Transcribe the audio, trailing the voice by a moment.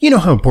You know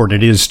how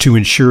important it is to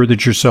ensure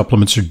that your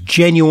supplements are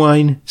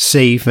genuine,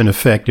 safe, and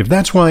effective.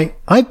 That's why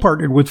I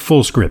partnered with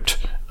FullScript,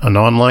 an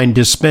online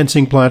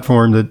dispensing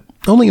platform that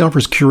only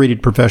offers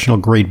curated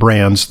professional-grade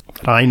brands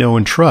that I know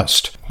and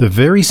trust. The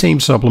very same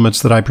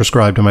supplements that I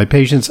prescribe to my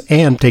patients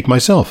and take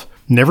myself.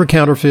 Never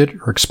counterfeit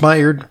or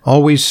expired,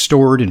 always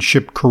stored and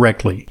shipped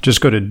correctly.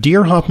 Just go to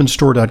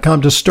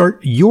drhoffmanstore.com to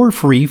start your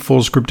free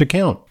FullScript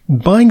account.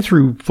 Buying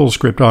through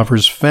FullScript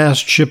offers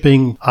fast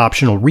shipping,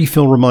 optional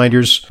refill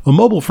reminders, a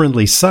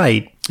mobile-friendly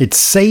site. It's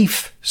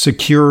safe,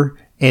 secure,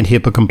 and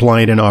HIPAA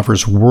compliant and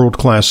offers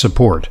world-class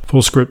support.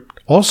 FullScript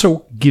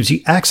also gives you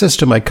access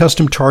to my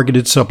custom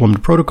targeted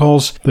supplement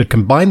protocols that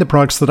combine the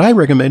products that I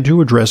recommend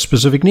to address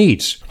specific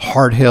needs: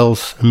 heart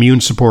health,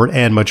 immune support,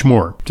 and much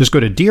more. Just go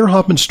to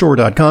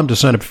drhoffmanstore.com to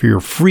sign up for your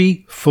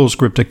free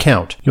FullScript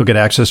account. You'll get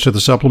access to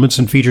the supplements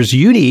and features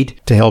you need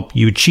to help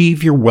you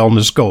achieve your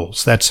wellness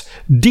goals. That's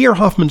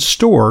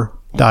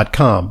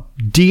drhoffmanstore.com.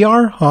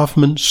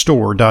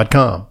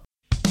 drhoffmanstore.com.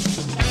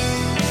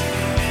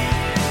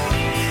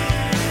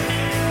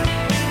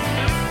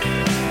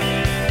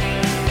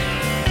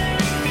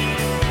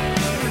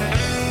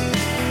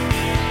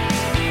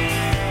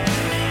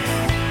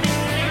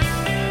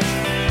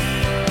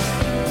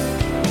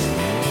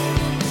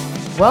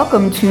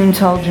 Welcome to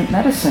Intelligent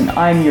Medicine.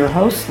 I'm your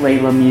host,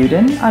 Leyla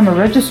Muden. I'm a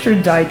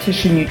registered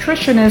dietitian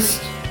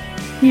nutritionist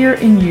here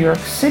in New York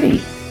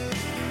City.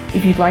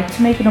 If you'd like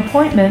to make an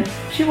appointment,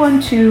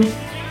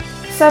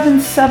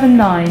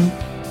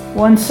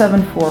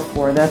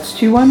 212-779-1744. That's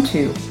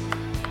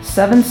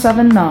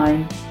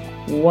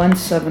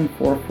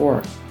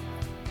 212-779-1744.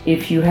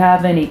 If you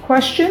have any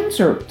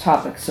questions or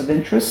topics of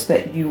interest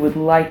that you would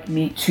like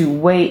me to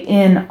weigh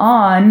in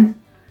on,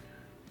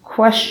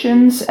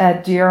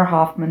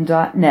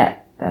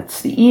 questions@drhoffman.net.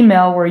 That's the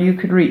email where you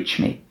could reach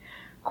me.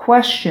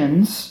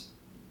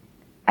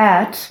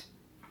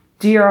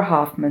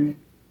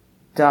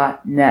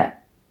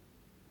 questions@drhoffman.net.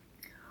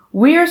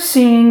 We are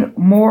seeing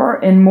more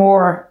and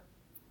more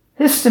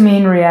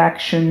histamine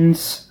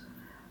reactions,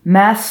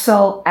 mast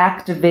cell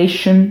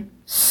activation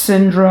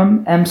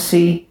syndrome,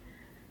 MCAS,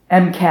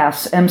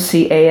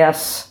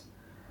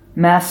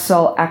 mast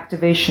cell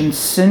activation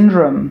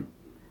syndrome.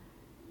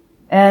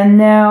 And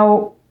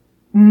now,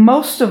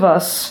 most of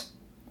us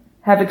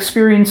have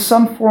experienced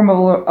some form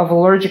of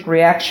allergic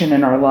reaction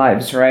in our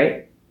lives,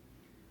 right?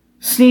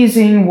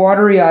 Sneezing,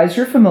 watery eyes,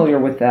 you're familiar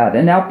with that.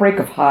 An outbreak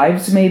of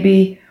hives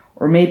maybe,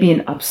 or maybe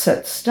an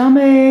upset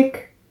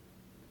stomach.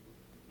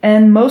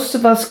 And most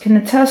of us can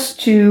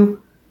attest to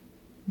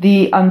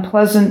the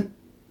unpleasant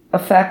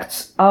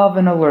effects of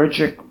an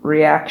allergic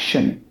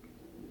reaction.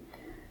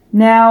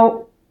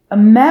 Now,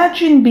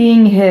 imagine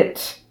being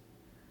hit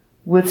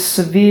with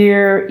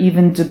severe,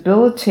 even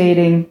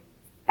debilitating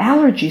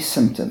allergy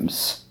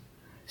symptoms,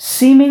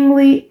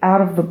 seemingly out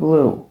of the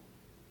blue.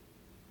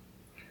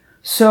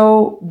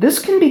 So this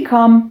can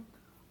become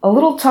a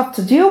little tough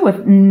to deal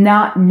with,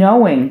 not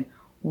knowing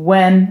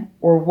when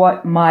or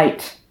what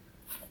might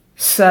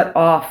set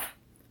off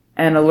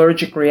an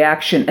allergic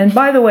reaction. And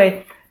by the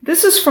way,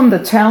 this is from the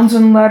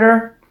Townsend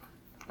Letter,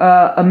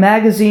 a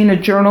magazine, a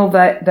journal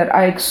that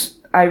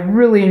I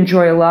really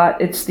enjoy a lot.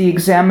 It's the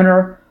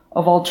Examiner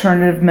of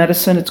Alternative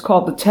Medicine. It's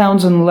called the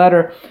Townsend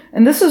Letter.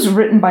 And this is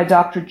written by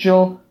Dr.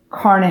 Jill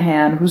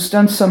Carnahan, who's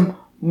done some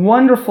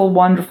wonderful,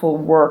 wonderful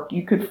work.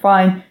 You could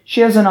find,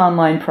 she has an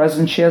online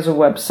presence. She has a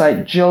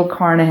website, Jill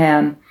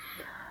Carnahan,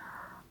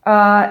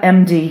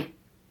 MD.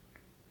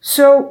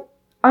 So,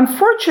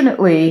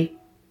 unfortunately,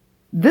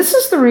 this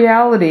is the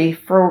reality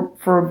for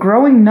a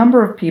growing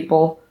number of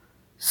people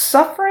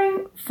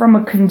suffering from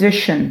a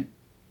condition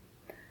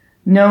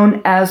known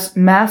as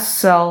mast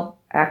cell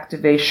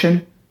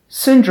activation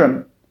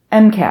syndrome.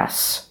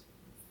 MCAS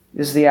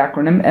is the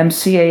acronym,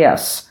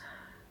 MCAS.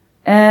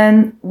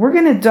 And we're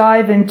going to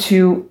dive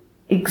into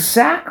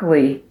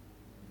exactly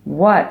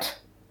what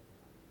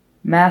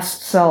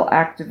mast cell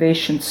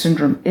activation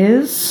syndrome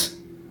is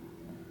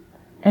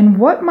and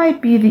what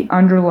might be the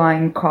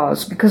underlying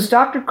cause. Because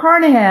Dr.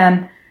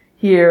 Carnahan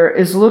here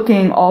is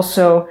looking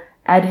also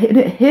at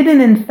hidden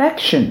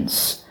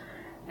infections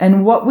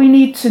and what we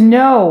need to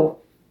know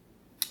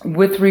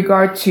with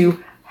regard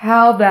to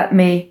how that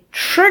may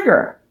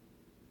trigger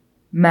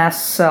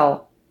mast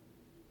cell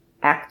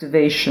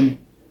activation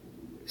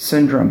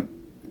syndrome.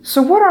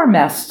 So what are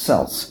mast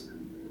cells?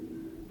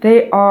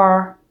 They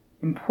are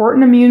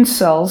important immune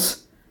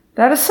cells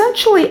that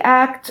essentially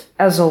act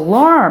as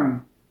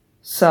alarm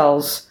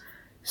cells,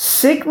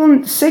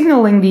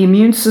 signaling the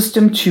immune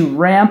system to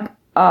ramp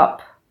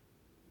up.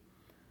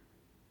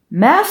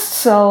 Mast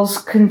cells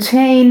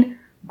contain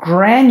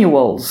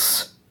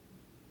granules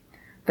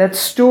that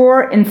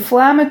store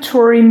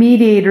inflammatory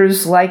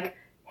mediators like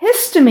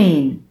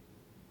histamine,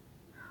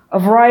 a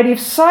variety of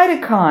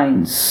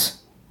cytokines,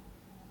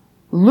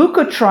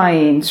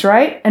 leukotrienes,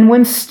 right? And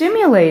when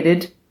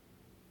stimulated,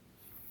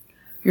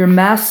 your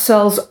mast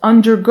cells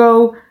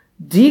undergo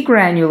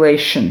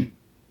degranulation.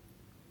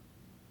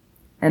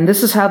 And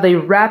this is how they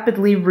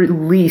rapidly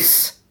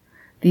release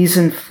these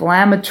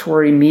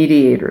inflammatory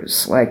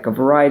mediators, like a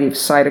variety of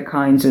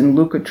cytokines and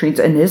leukotrienes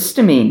and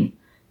histamine.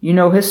 You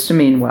know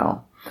histamine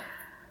well.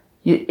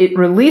 It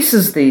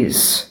releases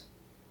these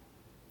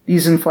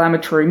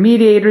inflammatory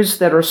mediators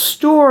that are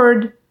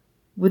stored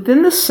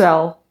within the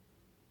cell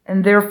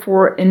and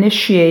therefore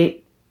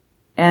initiate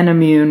an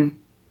immune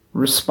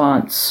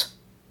response.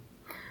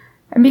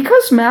 And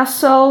because mast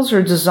cells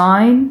are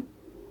designed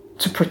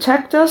to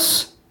protect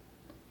us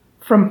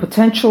from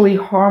potentially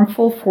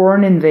harmful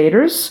foreign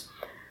invaders,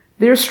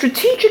 they're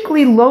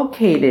strategically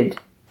located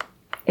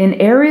in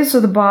areas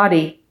of the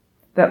body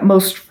that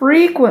most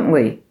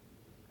frequently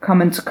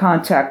come into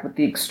contact with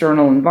the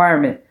external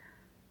environment.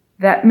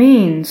 That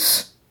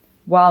means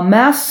while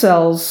mast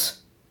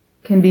cells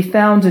can be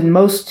found in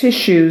most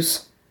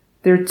tissues,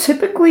 they're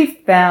typically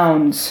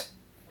found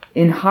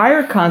in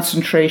higher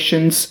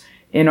concentrations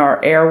in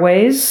our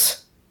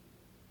airways,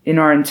 in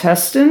our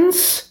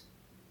intestines,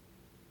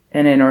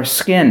 and in our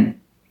skin.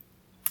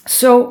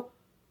 So,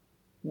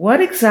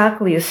 what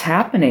exactly is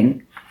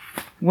happening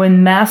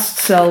when mast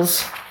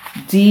cells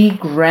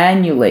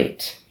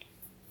degranulate?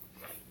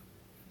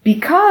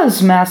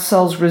 Because mast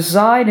cells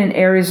reside in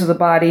areas of the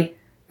body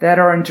that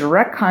are in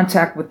direct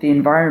contact with the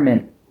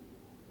environment,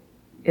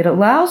 it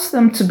allows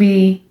them to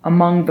be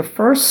among the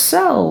first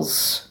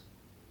cells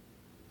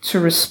to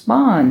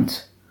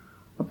respond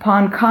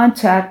upon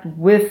contact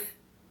with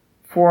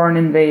foreign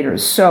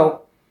invaders.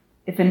 So,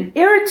 if an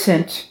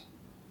irritant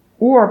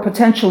or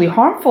potentially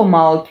harmful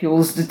molecule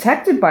is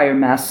detected by your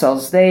mast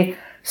cells, they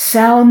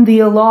sound the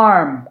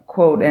alarm,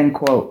 quote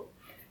unquote,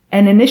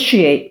 and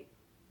initiate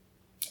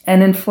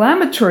an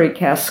inflammatory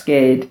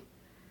cascade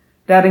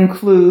that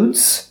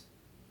includes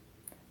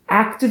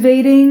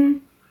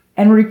activating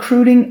and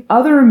recruiting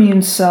other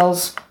immune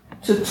cells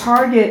to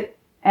target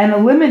and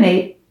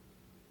eliminate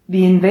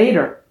the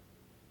invader.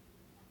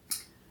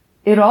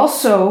 It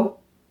also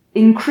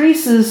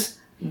increases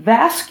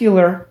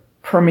vascular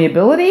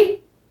permeability.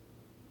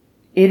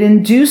 It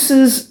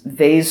induces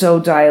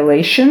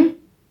vasodilation,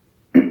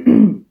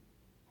 and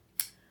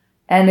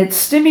it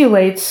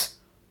stimulates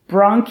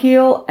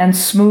bronchial and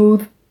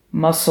smooth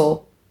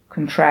muscle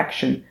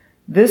contraction.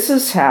 This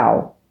is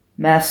how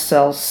mast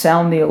cells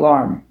sound the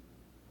alarm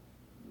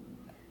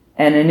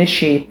and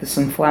initiate this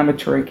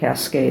inflammatory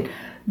cascade.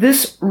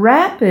 This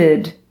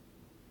rapid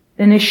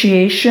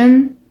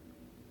initiation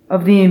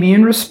of the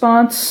immune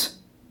response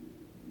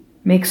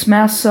makes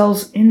mast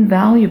cells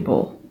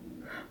invaluable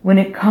when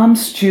it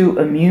comes to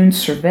immune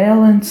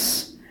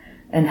surveillance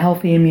and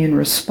healthy immune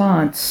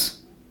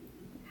response.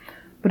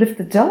 But if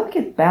the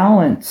delicate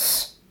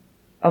balance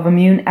of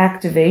immune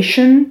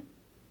activation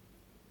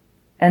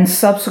and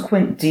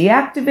subsequent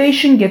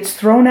deactivation gets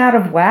thrown out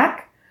of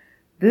whack,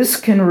 this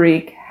can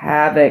wreak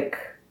havoc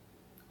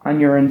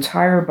on your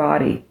entire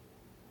body.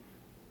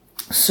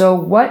 So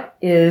what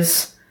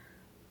is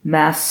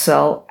mast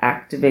cell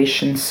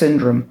activation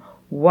syndrome?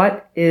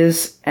 What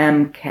is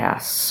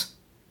MCAS?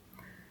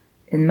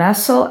 In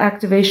mast cell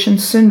activation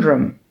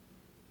syndrome,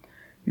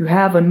 you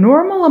have a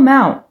normal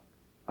amount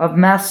of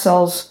mast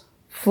cells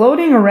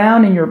floating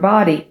around in your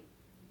body,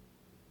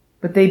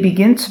 but they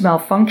begin to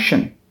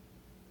malfunction.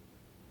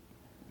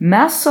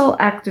 Mast cell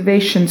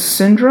activation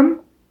syndrome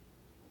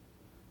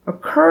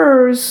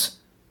occurs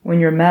when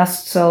your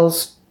mast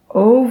cells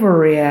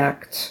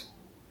overreact,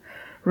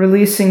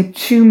 releasing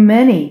too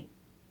many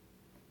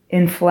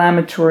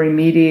inflammatory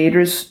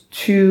mediators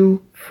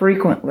too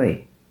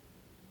frequently.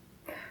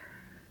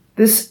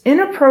 This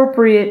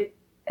inappropriate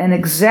and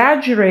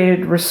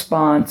exaggerated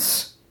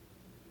response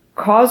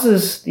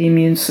causes the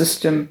immune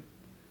system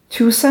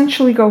to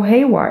essentially go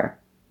haywire.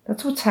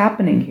 That's what's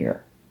happening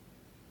here.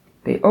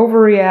 They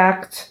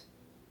overreact.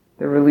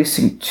 They're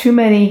releasing too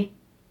many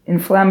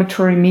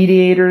inflammatory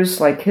mediators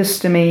like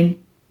histamine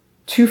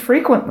too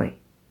frequently.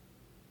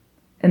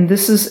 And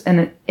this is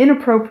an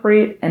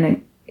inappropriate and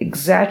an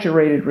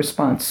exaggerated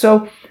response.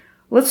 So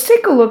let's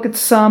take a look at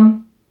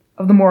some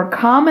of the more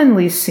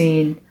commonly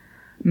seen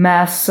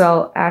mast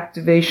cell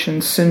activation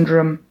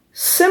syndrome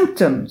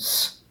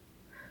symptoms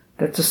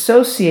that's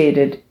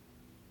associated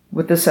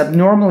with this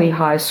abnormally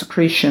high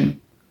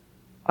secretion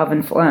of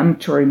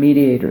inflammatory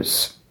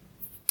mediators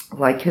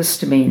like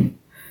histamine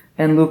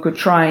and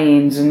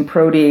leukotrienes and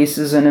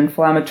proteases and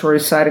inflammatory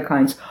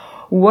cytokines.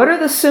 What are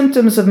the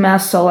symptoms of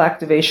mast cell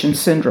activation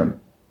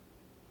syndrome?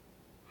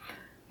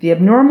 The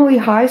abnormally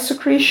high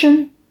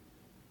secretion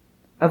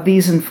of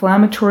these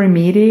inflammatory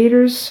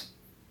mediators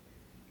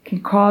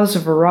can cause a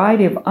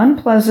variety of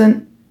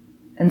unpleasant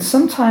and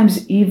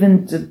sometimes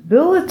even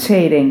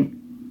debilitating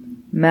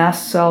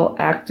mast cell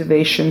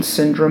activation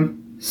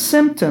syndrome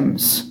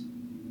symptoms.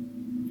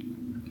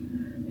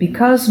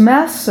 Because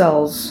mast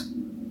cells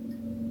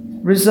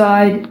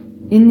reside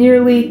in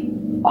nearly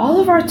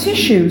all of our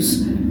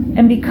tissues,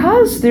 and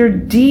because their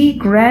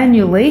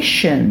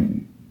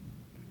degranulation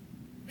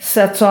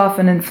sets off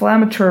an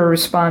inflammatory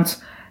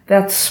response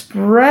that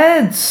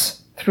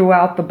spreads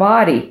throughout the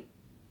body,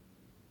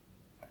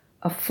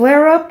 a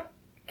flare-up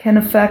can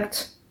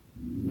affect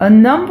a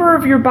number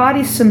of your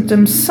body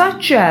symptoms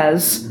such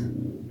as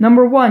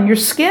Number 1, your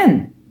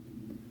skin,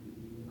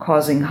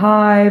 causing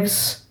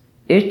hives,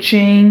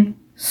 itching,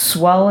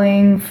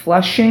 swelling,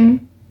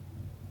 flushing.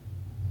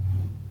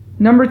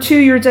 Number 2,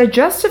 your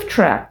digestive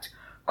tract,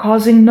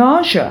 causing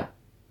nausea,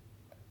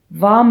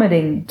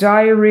 vomiting,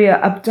 diarrhea,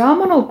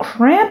 abdominal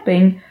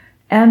cramping,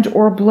 and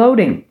or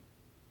bloating.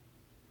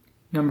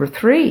 Number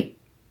 3,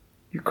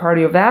 your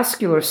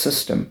cardiovascular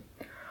system,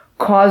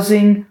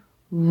 causing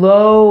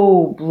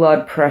low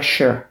blood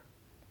pressure,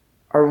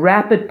 a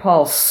rapid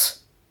pulse,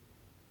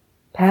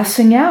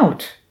 passing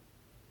out,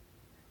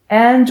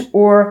 and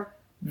or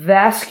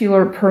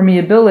vascular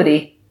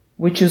permeability,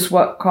 which is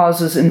what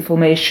causes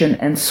inflammation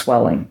and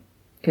swelling,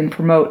 can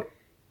promote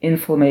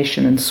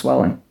inflammation and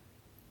swelling.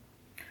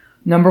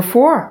 Number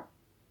 4,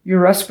 your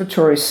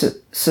respiratory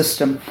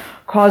system,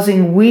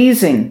 causing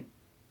wheezing,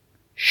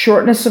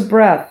 shortness of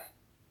breath,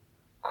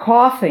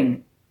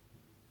 coughing,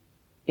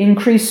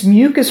 increased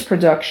mucus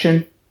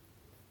production,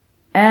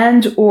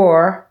 and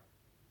or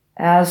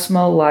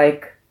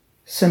asthma-like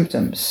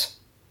symptoms.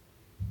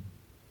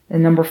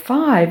 And number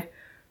 5,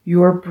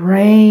 your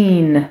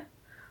brain,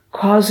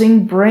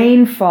 causing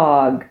brain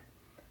fog,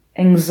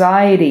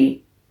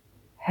 anxiety,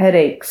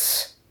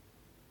 headaches,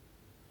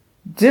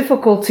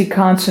 difficulty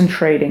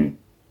concentrating,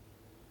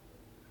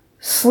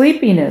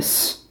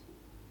 sleepiness,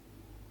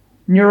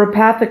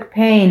 neuropathic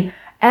pain,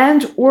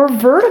 and or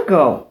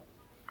vertigo.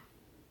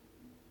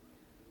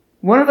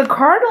 One of the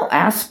cardinal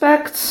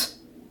aspects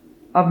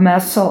of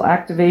mast cell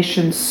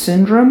activation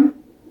syndrome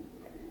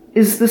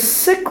is the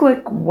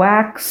cyclic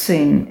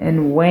waxing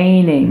and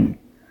waning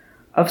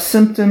of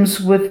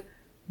symptoms with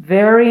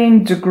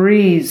varying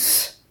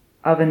degrees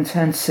of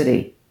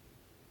intensity.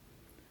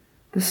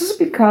 This is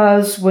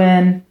because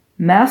when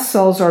mast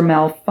cells are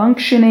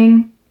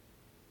malfunctioning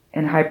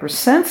and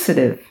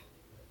hypersensitive,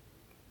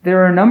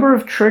 there are a number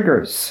of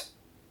triggers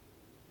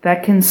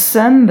that can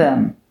send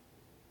them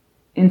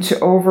into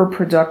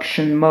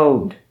overproduction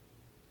mode.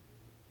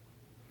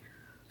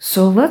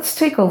 So let's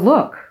take a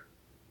look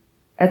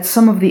at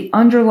some of the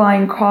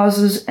underlying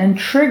causes and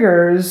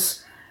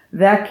triggers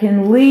that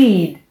can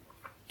lead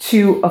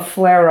to a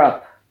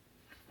flare-up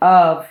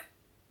of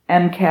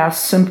MCAS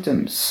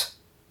symptoms.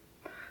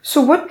 So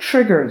what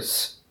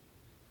triggers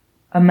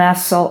a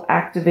mast cell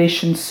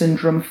activation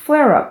syndrome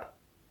flare-up?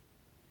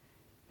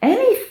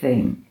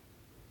 Anything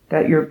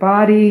that your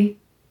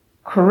body,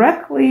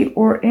 correctly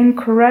or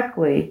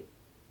incorrectly,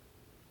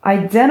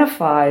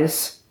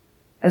 identifies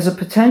as a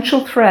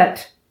potential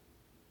threat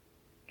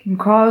can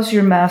cause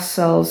your mast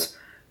cells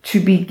to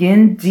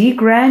begin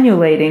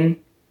degranulating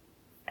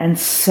and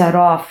set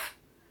off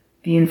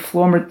the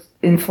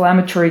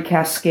inflammatory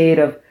cascade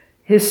of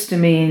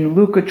histamine,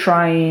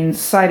 leukotrienes,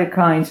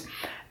 cytokines,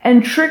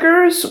 and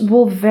triggers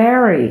will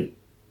vary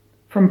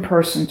from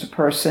person to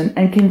person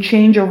and can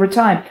change over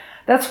time.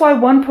 That's why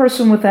one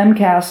person with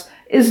MCAS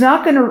is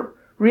not going to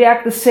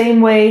react the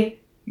same way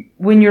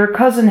when your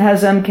cousin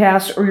has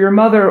MCAS or your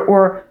mother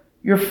or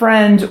your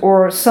friend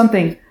or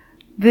something.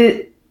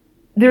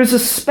 There's a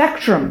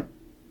spectrum,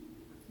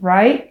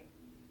 right?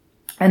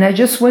 And I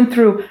just went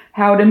through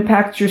how it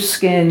impacts your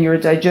skin, your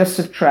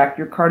digestive tract,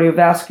 your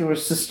cardiovascular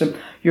system,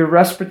 your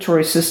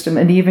respiratory system,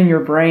 and even your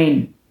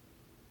brain,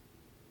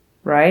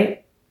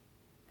 right?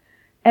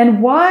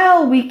 And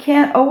while we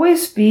can't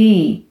always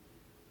be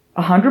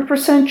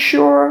 100%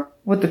 sure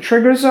what the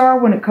triggers are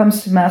when it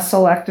comes to mast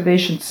cell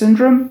activation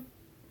syndrome,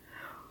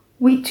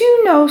 we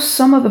do know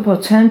some of the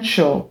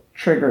potential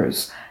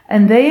triggers,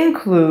 and they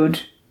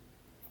include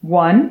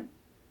 1,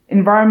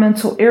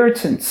 environmental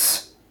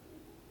irritants,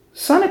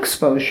 sun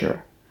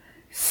exposure,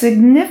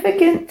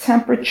 significant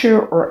temperature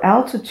or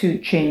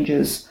altitude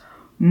changes,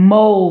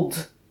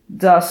 mold,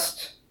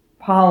 dust,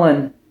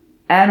 pollen,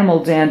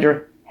 animal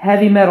dander,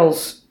 heavy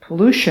metals,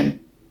 pollution.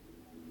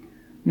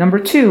 Number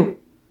 2,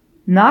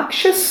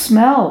 noxious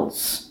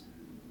smells,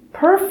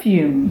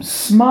 perfume,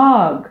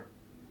 smog,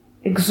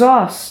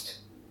 exhaust,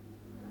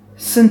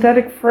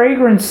 synthetic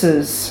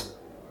fragrances,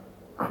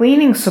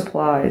 cleaning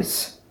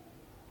supplies.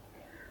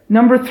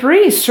 Number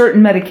 3,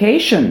 certain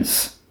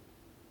medications,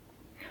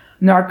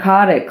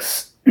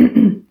 narcotics,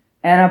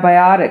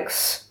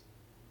 antibiotics,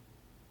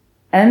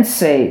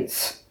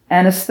 NSAIDs,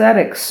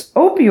 anesthetics,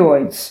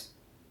 opioids,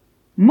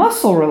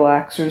 muscle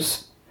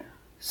relaxers,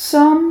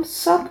 some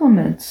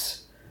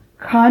supplements,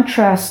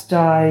 contrast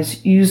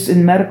dyes used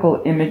in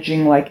medical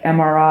imaging like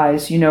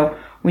MRIs,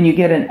 when you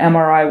get an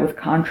MRI with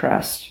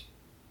contrast.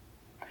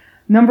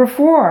 Number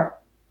 4,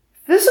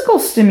 physical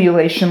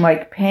stimulation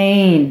like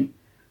pain,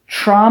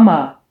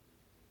 trauma,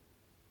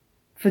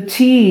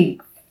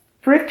 fatigue,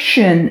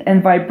 friction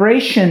and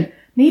vibration,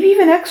 maybe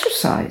even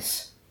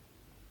exercise.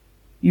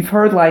 You've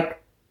heard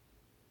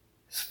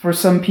for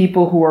some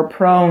people who are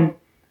prone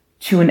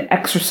to an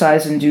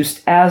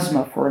exercise-induced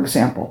asthma, for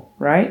example,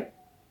 right?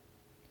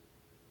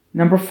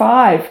 Number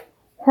 5,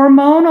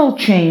 hormonal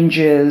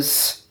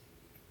changes,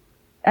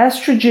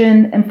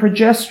 estrogen and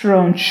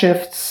progesterone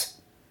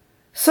shifts,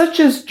 such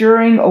as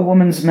during a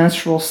woman's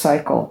menstrual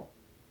cycle.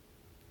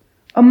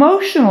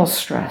 Emotional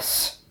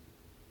stress.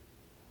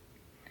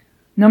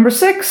 Number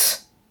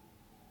 6,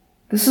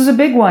 This is a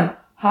big one.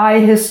 High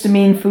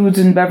histamine foods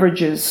and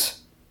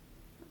beverages.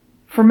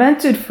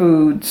 Fermented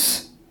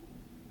foods.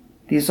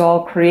 These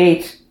all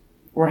create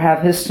or have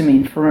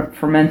histamine,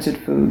 fermented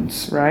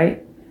foods,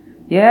 right?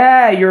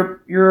 Yeah,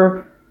 your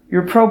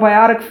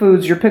probiotic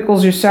foods, your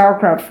pickles, your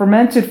sauerkraut,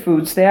 fermented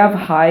foods, they have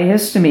high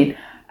histamine.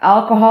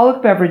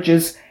 Alcoholic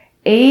beverages,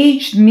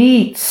 aged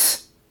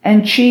meats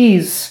and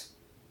cheese,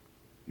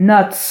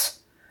 nuts.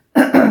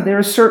 There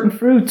are certain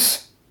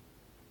fruits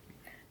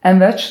and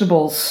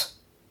vegetables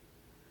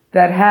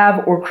that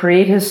have or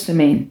create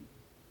histamine,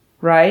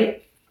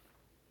 right?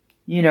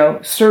 You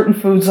know, certain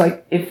foods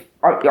like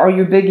are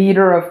you a big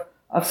eater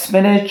of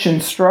spinach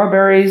and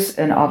strawberries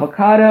and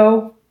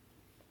avocado?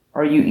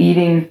 Are you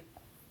eating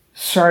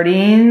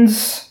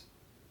sardines,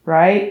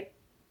 right?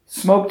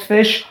 Smoked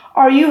fish?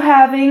 Are you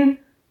having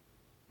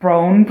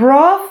bone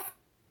broth?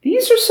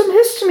 These are some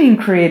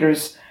histamine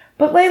creators.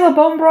 But Leyla,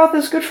 bone broth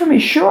is good for me,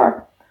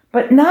 sure.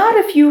 But not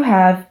if you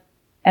have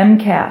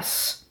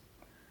MCAS.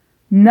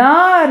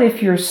 Not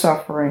if you're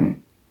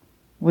suffering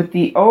with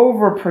the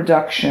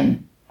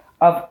overproduction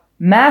of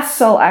mast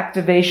cell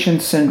activation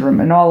syndrome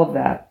and all of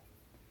that.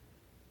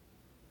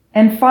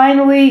 And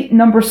finally,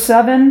 number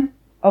 7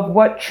 of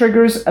what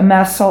triggers a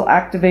mast cell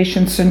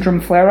activation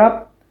syndrome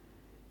flare-up?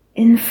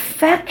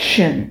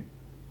 Infection.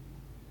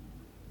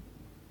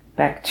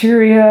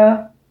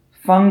 Bacteria,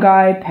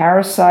 fungi,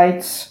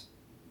 parasites,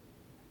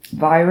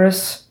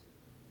 virus.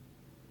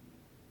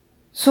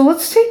 So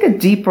let's take a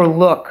deeper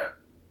look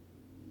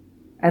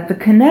at the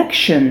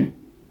connection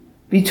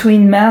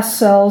between mast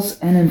cells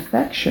and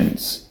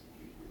infections.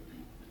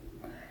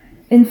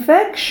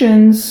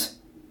 Infections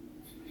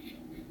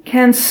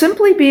can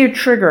simply be a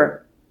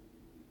trigger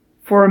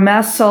for a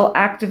mast cell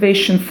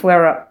activation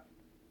flare-up,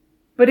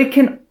 but it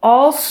can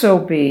also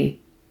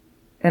be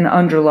an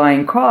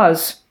underlying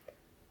cause.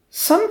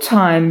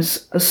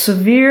 Sometimes a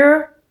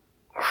severe,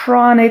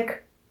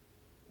 chronic,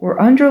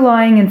 or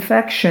underlying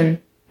infection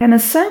can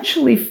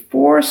essentially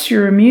force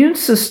your immune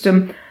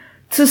system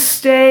to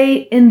stay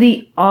in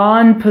the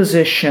on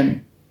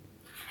position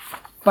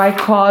by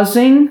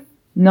causing,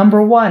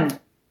 number 1,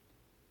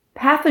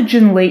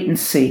 pathogen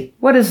latency.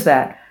 What is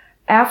that?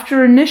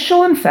 After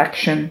initial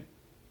infection,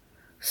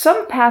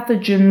 some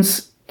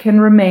pathogens can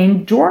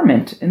remain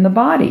dormant in the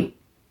body,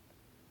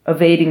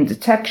 evading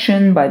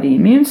detection by the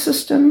immune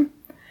system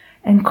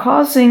and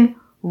causing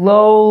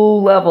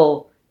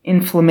low-level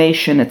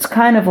inflammation. It's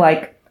kind of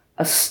like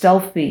a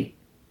stealthy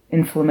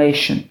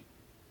inflammation.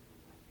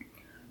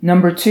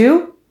 Number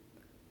 2,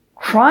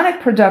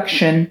 chronic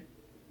production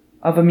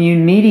of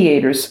immune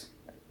mediators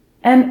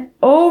and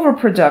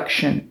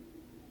overproduction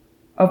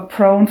of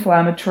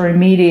pro-inflammatory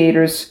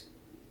mediators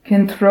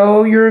can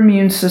throw your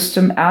immune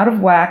system out of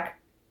whack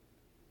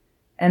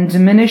and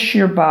diminish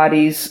your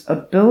body's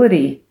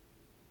ability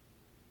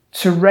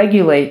to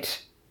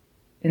regulate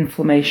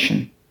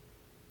inflammation.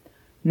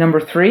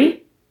 Number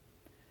 3,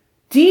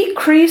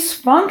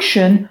 decreased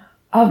function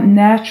of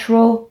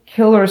natural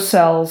killer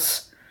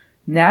cells.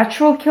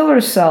 Natural killer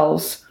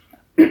cells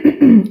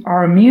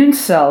are immune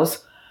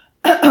cells.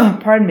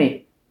 Pardon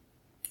me.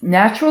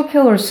 Natural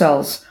killer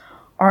cells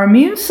are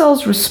immune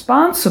cells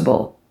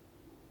responsible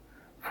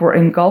for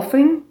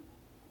engulfing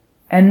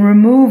and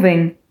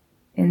removing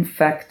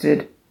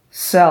infected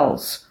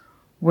cells.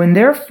 When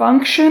their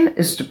function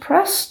is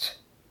depressed,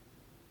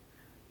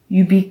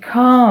 you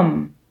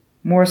become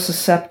more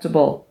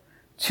susceptible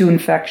to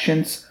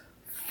infections,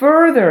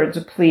 further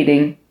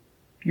depleting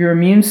your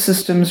immune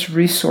system's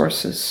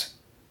resources.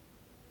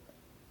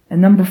 And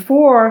number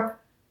 4,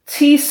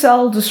 T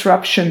cell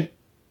disruption.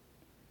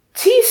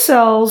 T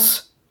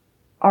cells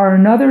are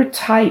another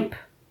type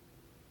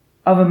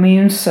of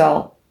immune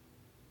cell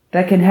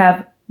that can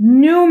have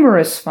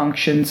numerous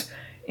functions,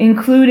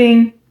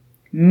 including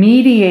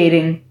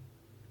mediating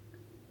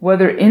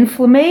whether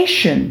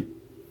inflammation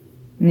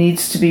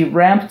needs to be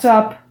ramped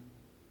up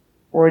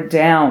or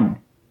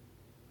down.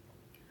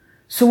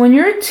 So when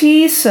your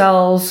T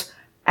cells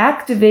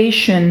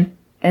activation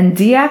and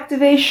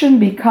deactivation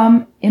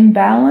become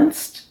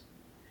imbalanced,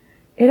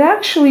 it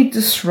actually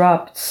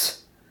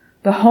disrupts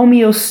the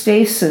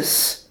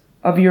homeostasis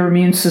of your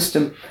immune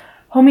system.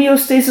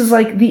 Homeostasis,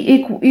 like the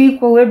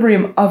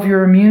equilibrium of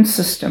your immune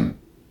system.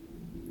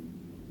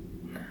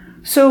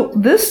 So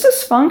this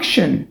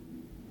dysfunction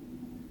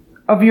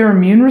of your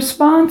immune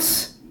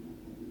response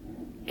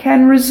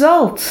can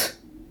result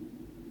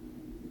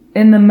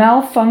in the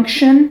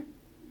malfunction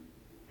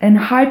and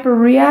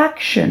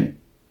hyperreaction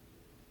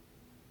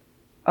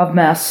of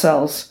mast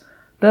cells,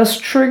 thus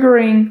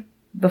triggering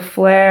the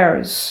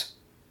flares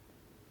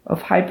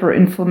of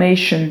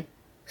hyperinflammation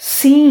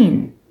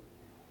seen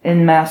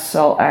in mast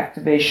cell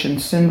activation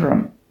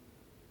syndrome.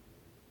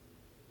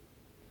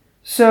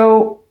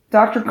 So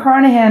Dr.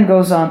 Carnahan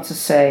goes on to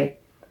say,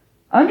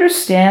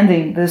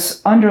 understanding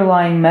this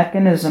underlying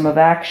mechanism of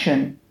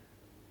action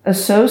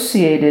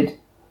associated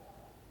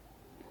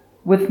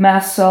with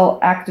mast cell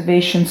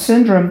activation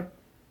syndrome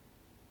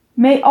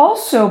may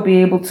also be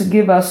able to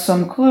give us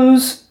some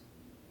clues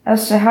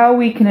as to how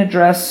we can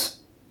address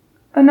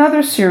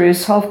another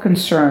serious health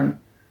concern,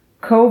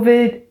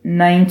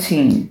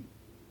 COVID-19.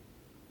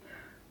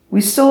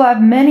 We still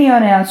have many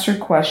unanswered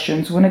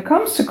questions when it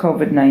comes to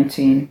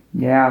COVID-19.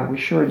 Yeah, we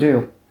sure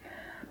do.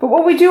 But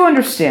what we do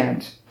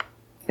understand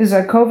is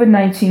that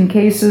COVID-19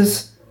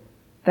 cases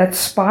that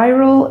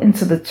spiral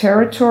into the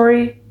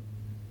territory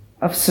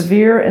of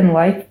severe and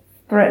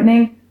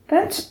life-threatening,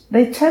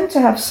 they tend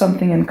to have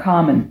something in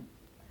common: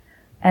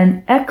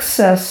 an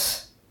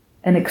excessive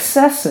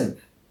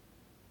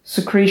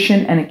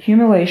secretion and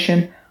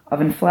accumulation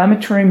of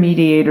inflammatory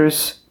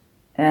mediators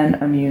and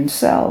immune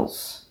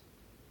cells.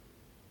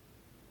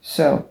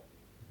 So,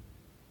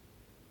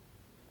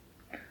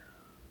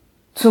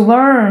 to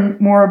learn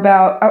more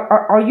about,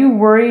 are you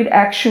worried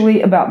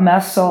actually about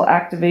mast cell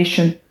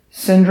activation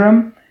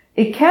syndrome?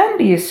 It can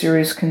be a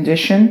serious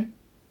condition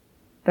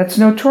that's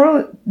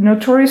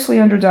notoriously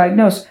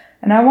underdiagnosed.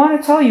 And I want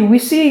to tell you, we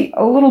see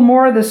a little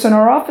more of this in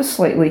our office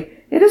lately.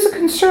 It is a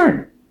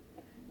concern.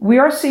 We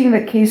are seeing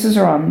that cases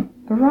are on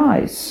the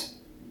rise.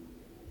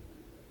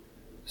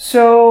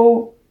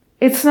 So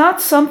it's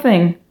not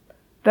something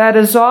that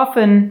is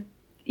often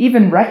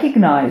even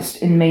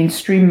recognized in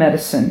mainstream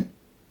medicine.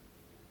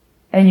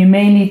 And you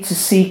may need to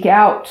seek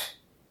out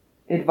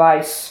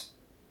advice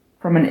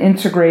from an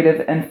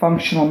integrative and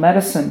functional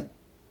medicine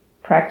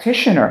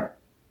practitioner.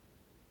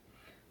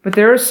 But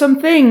there are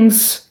some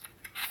things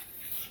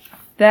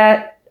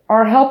that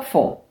are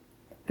helpful.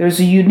 There's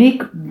a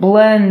unique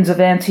blend of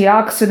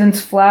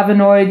antioxidants,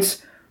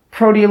 flavonoids,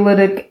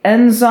 proteolytic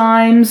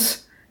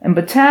enzymes, and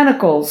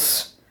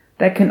botanicals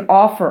that can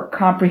offer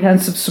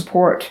comprehensive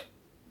support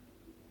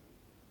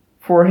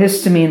for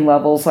histamine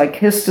levels, like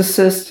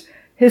HistaSyst,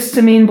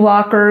 histamine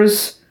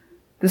blockers.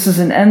 This is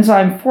an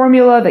enzyme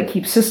formula that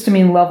keeps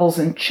histamine levels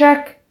in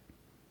check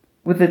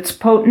with its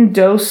potent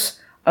dose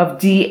of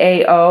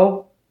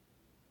DAO,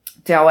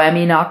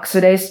 diamine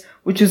oxidase,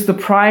 which is the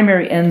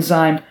primary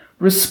enzyme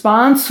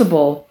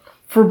responsible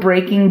for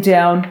breaking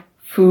down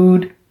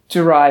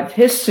food-derived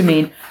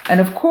histamine. And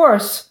of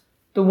course,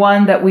 the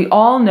one that we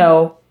all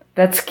know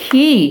that's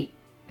key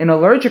in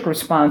allergic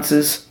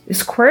responses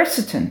is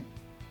quercetin.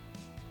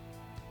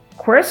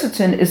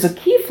 Quercetin is a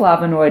key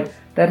flavonoid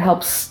that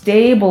helps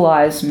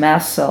stabilize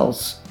mast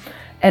cells.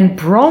 And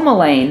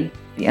bromelain,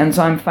 the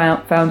enzyme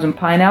found in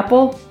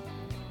pineapple,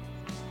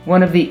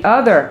 one of the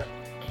other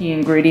key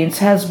ingredients,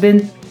 has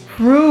been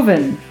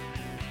proven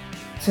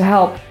to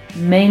help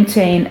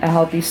maintain a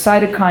healthy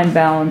cytokine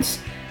balance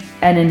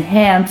and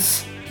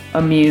enhance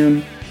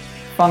immune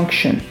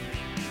function.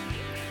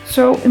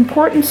 So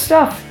important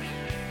stuff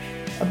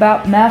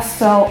about mast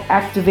cell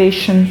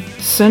activation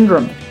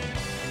syndrome.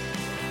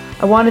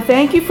 I want to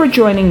thank you for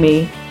joining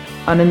me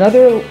on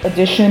another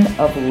edition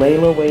of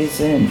Leyla Weighs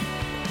In.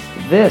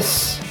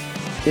 This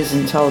is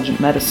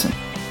Intelligent Medicine.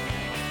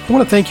 I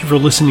want to thank you for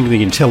listening to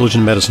the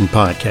Intelligent Medicine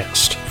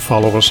Podcast.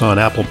 Follow us on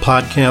Apple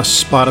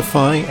Podcasts,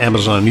 Spotify,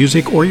 Amazon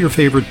Music, or your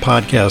favorite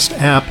podcast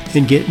app,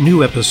 and get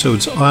new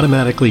episodes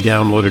automatically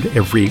downloaded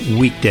every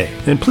weekday.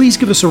 And please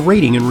give us a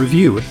rating and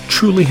review. It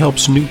truly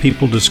helps new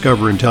people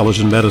discover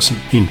intelligent medicine.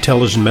 The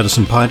Intelligent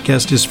Medicine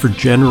Podcast is for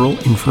general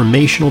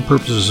informational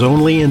purposes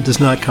only and does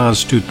not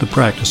constitute the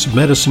practice of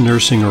medicine,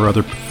 nursing, or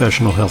other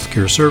professional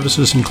healthcare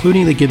services,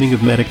 including the giving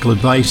of medical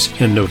advice,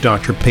 and no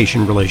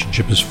doctor-patient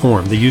relationship is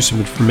formed. The use of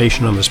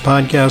information on this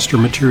podcast or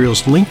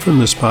materials linked from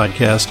this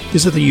podcast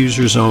is at the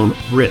user's own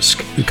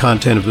risk. The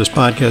content of this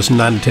podcast is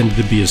not intended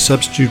to be a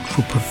substitute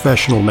for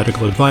professional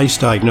medical advice,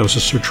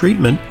 diagnosis, or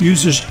treatment.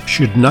 Users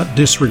should not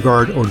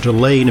disregard or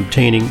delay in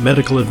obtaining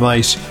medical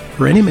advice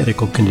for any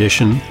medical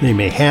condition they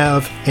may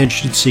have and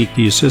should seek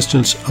the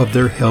assistance of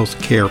their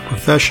healthcare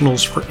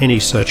professionals for any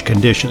such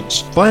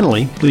conditions.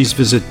 Finally, please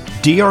visit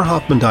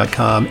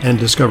drhoffman.com and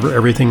discover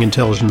everything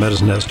Intelligent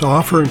Medicine has to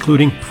offer,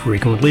 including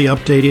frequently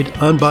updated,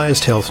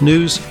 unbiased health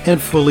news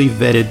and fully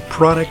vetted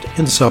product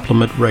and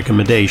supplement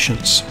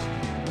recommendations.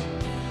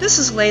 This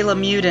is Leyla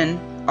Mudin,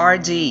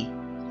 RD.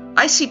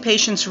 I see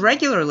patients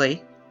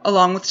regularly,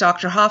 along with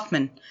Dr.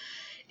 Hoffman.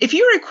 If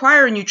you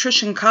require a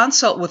nutrition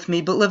consult with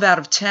me but live out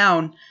of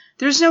town,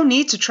 there's no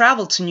need to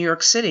travel to New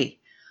York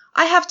City.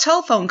 I have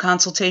telephone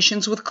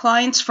consultations with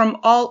clients from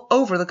all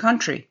over the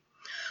country.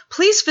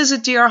 Please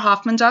visit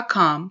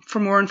drhoffman.com for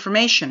more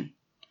information.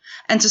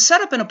 And to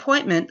set up an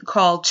appointment,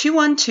 call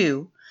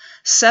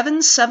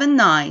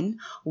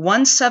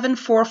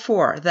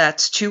 212-779-1744.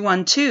 That's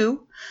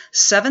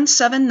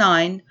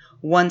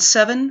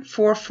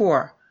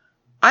 212-779-1744.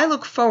 I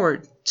look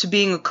forward to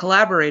being a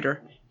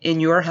collaborator in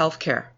your healthcare.